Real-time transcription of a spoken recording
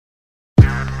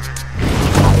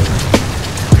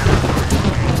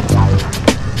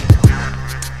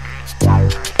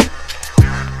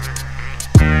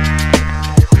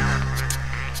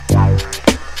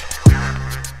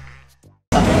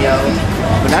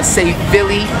I say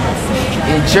Philly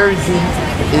and Jersey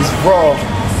is raw.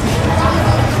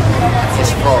 It's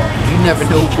raw. You never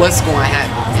know what's going to happen.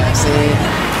 You know what I'm saying?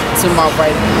 To my right,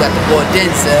 you got the boy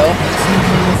Danzel.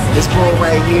 This boy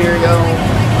right here, yo,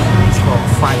 it's called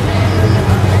Fight.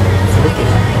 Look at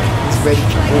him. He's ready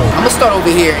for war. I'm gonna start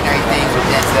over here and everything with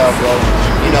Danzel, bro.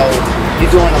 You know, you're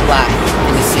doing a lot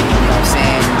in the city. You know what I'm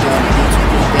saying? You're doing the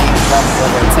D2D thing, running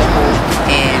over a temple,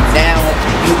 and now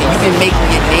you've been making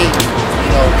your name, you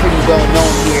know, pretty well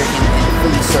known here in the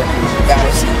Philly circle, the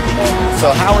battle scene. You know, so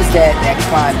how has that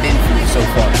climb been for you so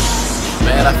far?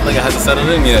 Man, I feel like I haven't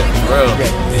settled in yet, for real.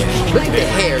 Yeah. Look at the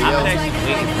hair, yo. I've been actually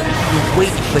waiting for this. You've been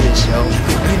waiting for this, yo.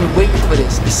 You've been waiting for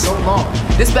this. It's so long.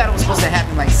 This battle was supposed to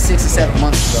happen like 6 or 7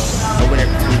 months ago, or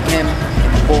whatever, between him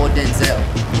and the boy Danzel.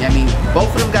 You know what I mean? Both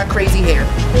of them got crazy hair.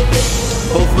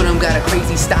 Both of them got a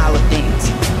crazy style of dance,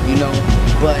 you know?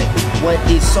 But what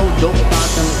is so dope about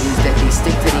them is that they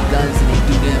stick to their guns and they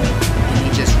do them, and they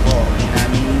just raw, you know what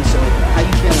I mean? So, how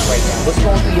you feeling right now? What's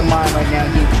going through your mind right now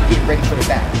getting ready for the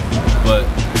battle? But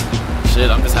shit,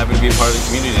 I'm just happy to be a part of the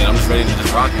community, and I'm just ready to just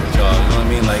rock it with y'all. You know what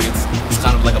I mean? Like it's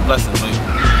kind of like a blessing. But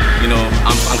you know,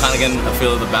 I'm kind of getting a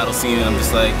feel of the battle scene, and I'm just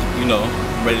like, you know,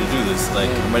 I'm ready to do this. Like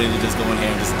I'm ready to just go in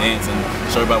here and just dance and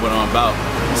show everybody what I'm about.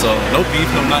 So no beef,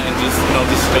 no nothing, just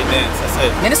just straight dance. That's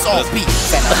it. Man, it's all beef.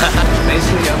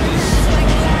 Basically, I'm just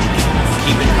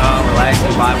keeping calm,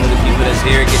 relaxing, vibing with the people that's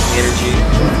here, getting energy.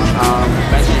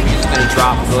 Eventually, the music's gonna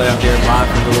drop and go out there and vibe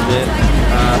for a little bit.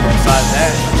 But besides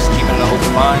that, just keeping an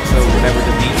open mind, so whenever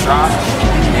the beat drops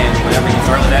and whenever you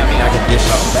throw it at me, I can dish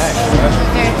something back.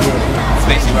 That's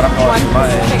basically what I'm going through my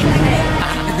head.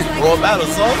 Raw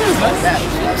battles, so it is, man. Battles,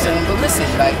 you know what I'm saying? But listen,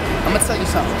 like, I'm gonna tell you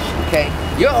something, okay?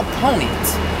 Your opponent,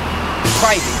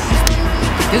 Private,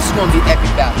 this is gonna be an epic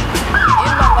battle.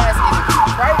 In my last interview,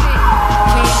 Private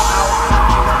came out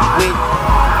with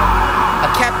a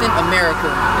Captain America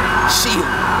shield.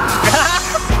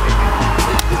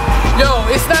 Yo,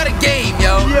 it's not a game,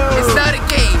 yo. It's not a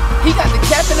game. He got the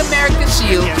Captain America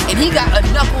shield, and he got a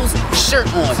Knuckles shirt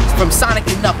on from Sonic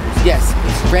and Knuckles. Yes,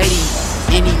 he's ready,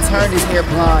 and he turned his hair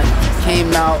blonde.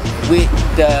 Came out with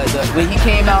when he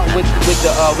came out with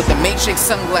the Matrix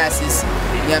sunglasses.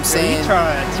 You know what I'm saying?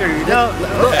 Look, yo,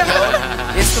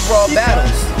 it's the raw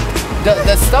battles.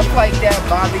 The stuff like that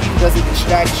bother you? Does it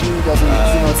distract you? Does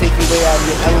it take you way out of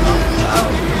your element?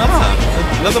 Nah,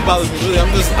 nothing bothers me really.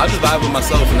 I just vibe with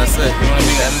myself and that's it. You know what I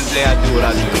mean? At the end of the day, I do what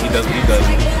I do. He does what he does.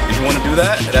 If you want to do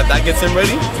that, that gets him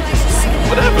ready,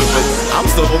 whatever. But I'm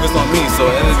still focused on me. So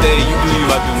at the end of the day, you do you,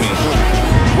 I do me.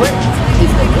 What is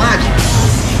the logic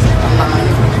behind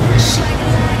the shit?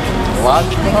 The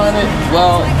logic behind it?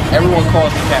 Well, everyone calls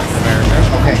me Captain America.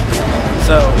 Okay.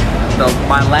 So,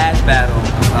 my last battle,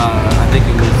 I think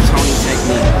it was Tony's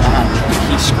technique.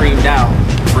 He screamed out,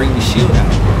 "Bring the shield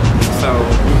out." So,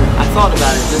 I thought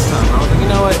about it this time. I was like, you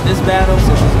know what? This battle,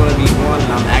 since it's going to be one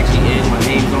and I'm actually in, my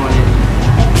name's on it,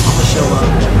 I'm going to show up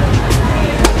with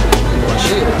my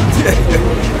shield.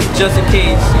 Just in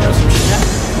case, some shit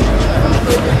happens.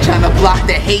 Trying to block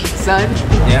the hate, son.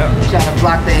 Yeah. Trying to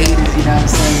block the haters, you know what I'm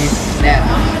saying? Now,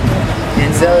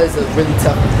 Danzel is a really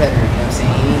tough competitor, you know what I'm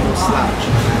saying? He ain't no slouch.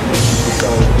 So,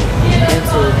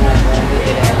 mental, look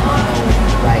at that,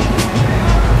 like,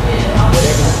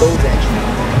 whatever he throws at you,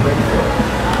 you're ready for it.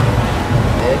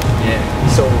 Yeah.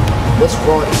 So, what's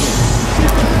raw to you?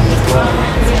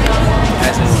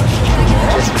 That's it.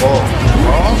 Just raw.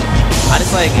 Raw? I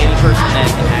just like any person that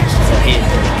can actually hit.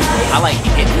 I like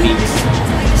hit beats.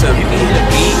 So if you can hit a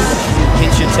beat,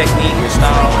 hit your technique, your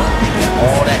style,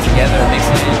 all that together, mix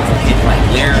it in, hit like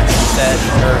lyrics instead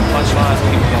or punchlines, so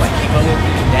people can like keep up with it.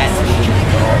 That's me.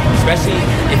 Especially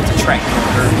if it's a track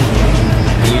you've heard.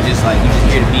 And you just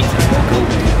hear the beats and it's go.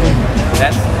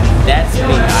 That's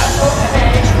me. I love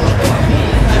that.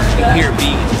 Just you hear a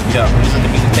beat and just go. Just let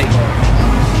the music take you.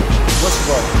 What's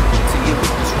raw to you?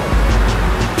 What's raw?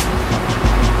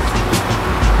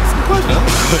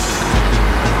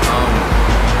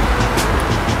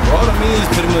 Raw to me is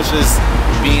pretty much just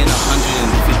being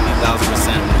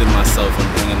 150,000% within myself and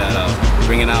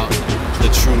bringing out the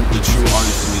true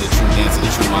artist in me, the true dancer, the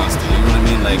true monster. You know what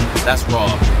I mean? Like that's raw.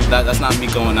 That's not me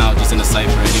going out just in a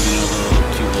cypher and giving a little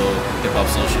cute little hip hop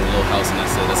social, little house, and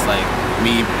that's it. That's like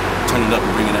me turning it up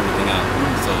and bringing everything out.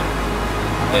 So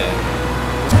yeah.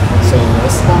 So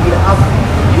what's gonna be the outcome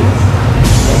for you?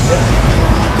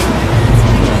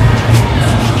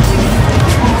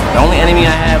 The only enemy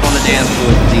I have on the dance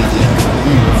floor is the DJ.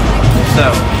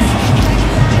 So,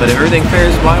 but if everything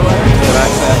fares my way, then I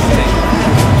have to take it.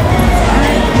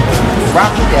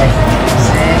 Rock with that, you know what I'm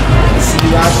saying? See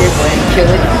you out there, go ahead and kill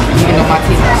it. Even though my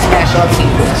team will smash our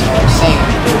team, that's what I'm saying.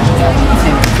 You know, we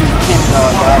tend to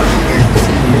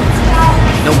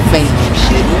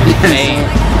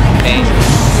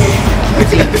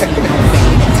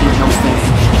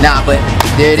Nah, but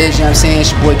there it is, you know what I'm saying?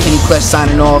 It's your boy Kenny Clutch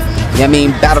signing off. You know what I mean?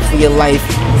 Battle for your life.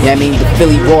 You know what I mean? The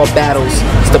Philly Raw battles.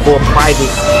 It's the boy Private.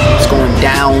 It's going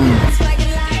down.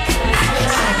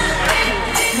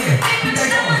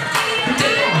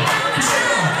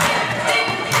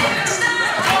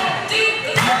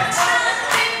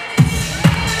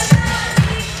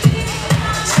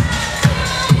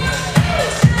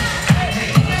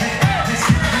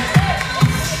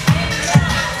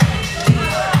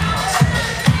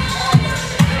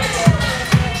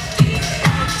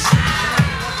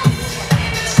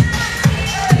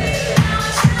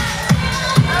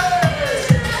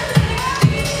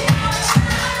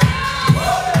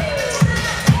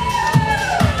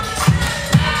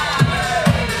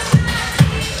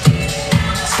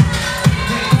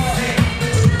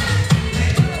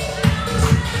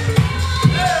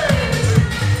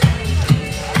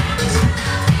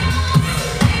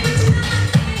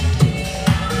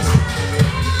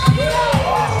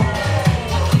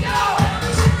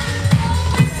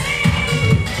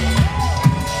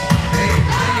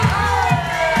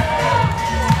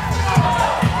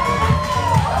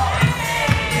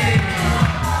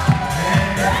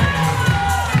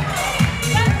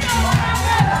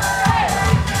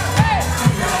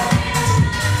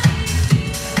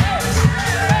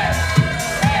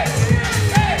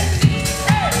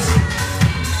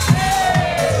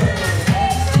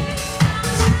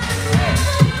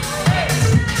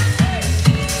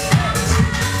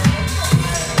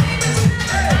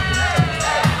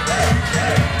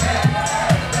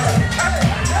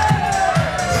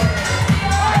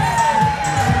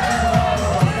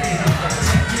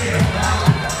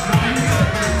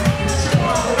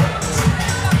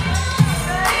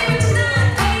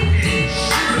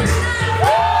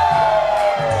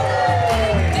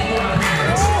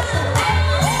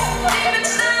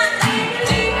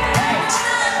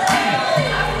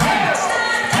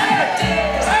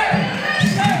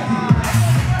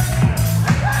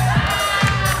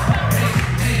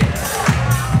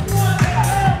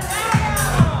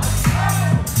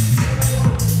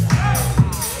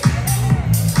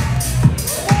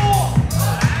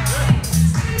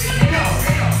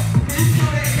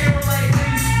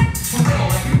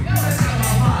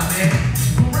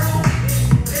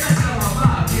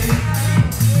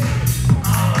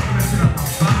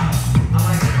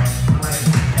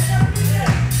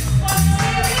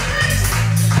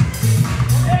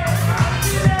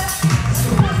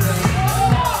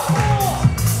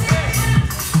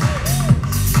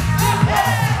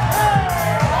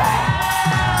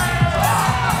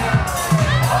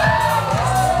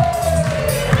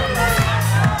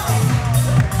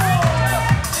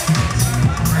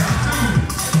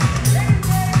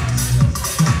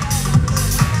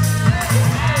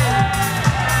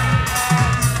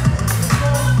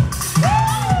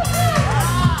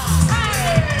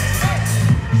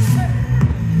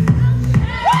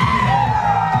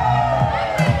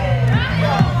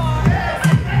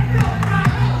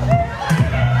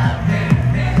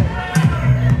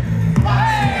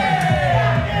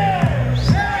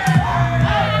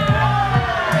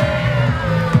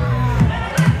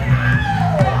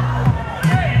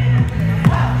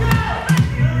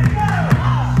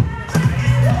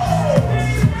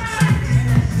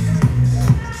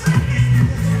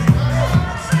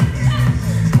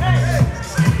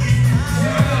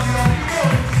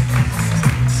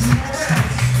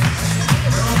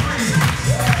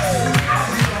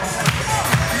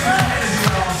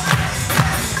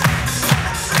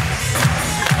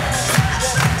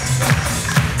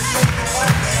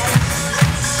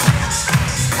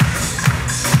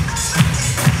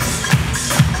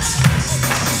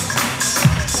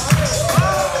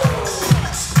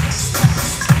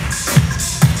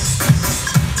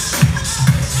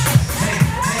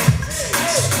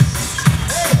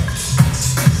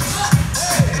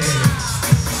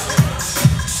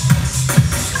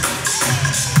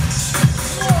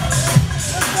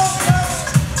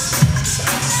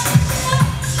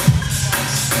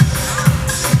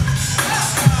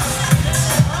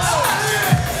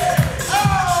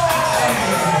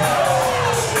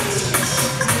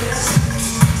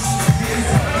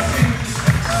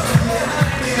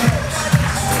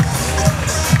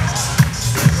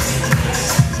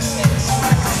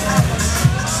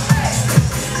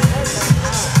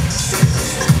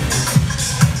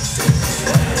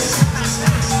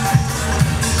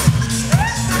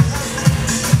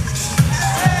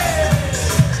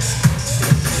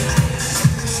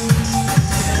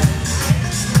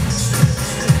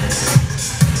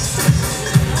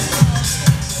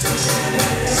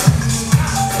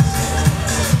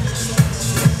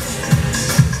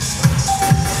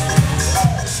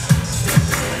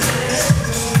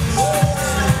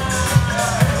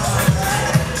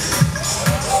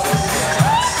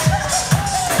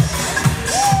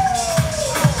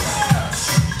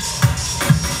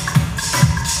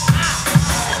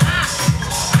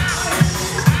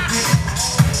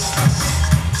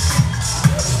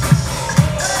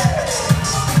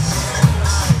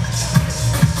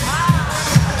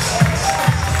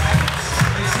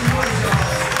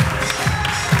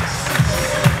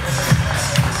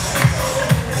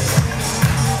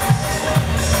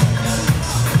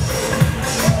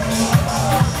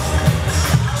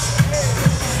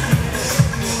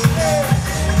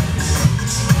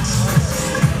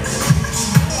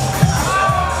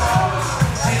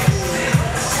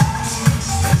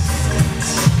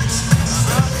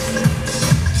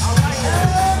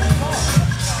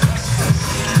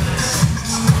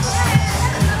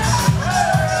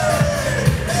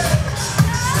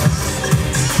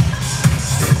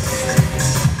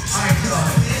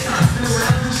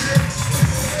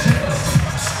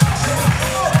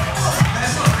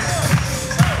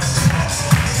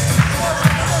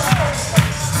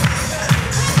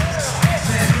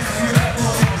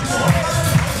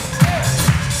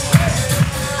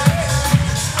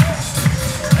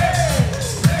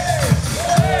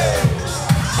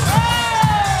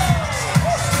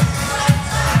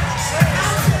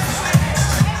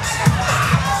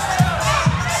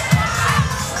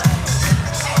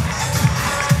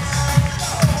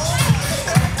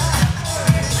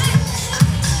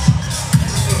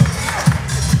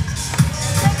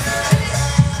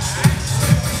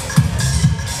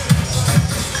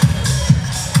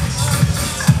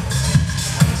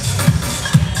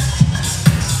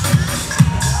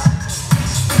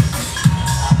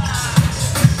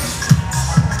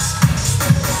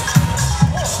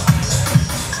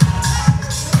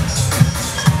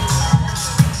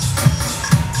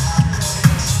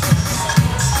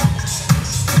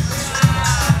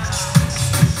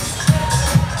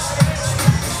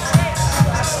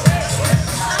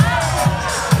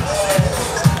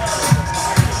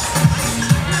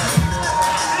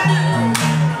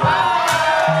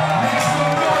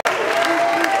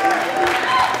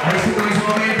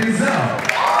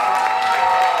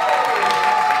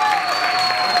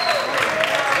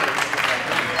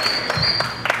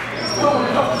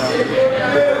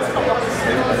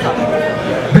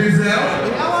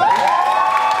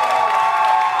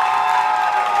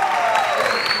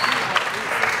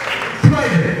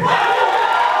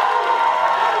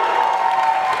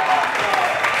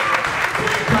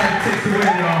 takes the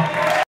win, y'all.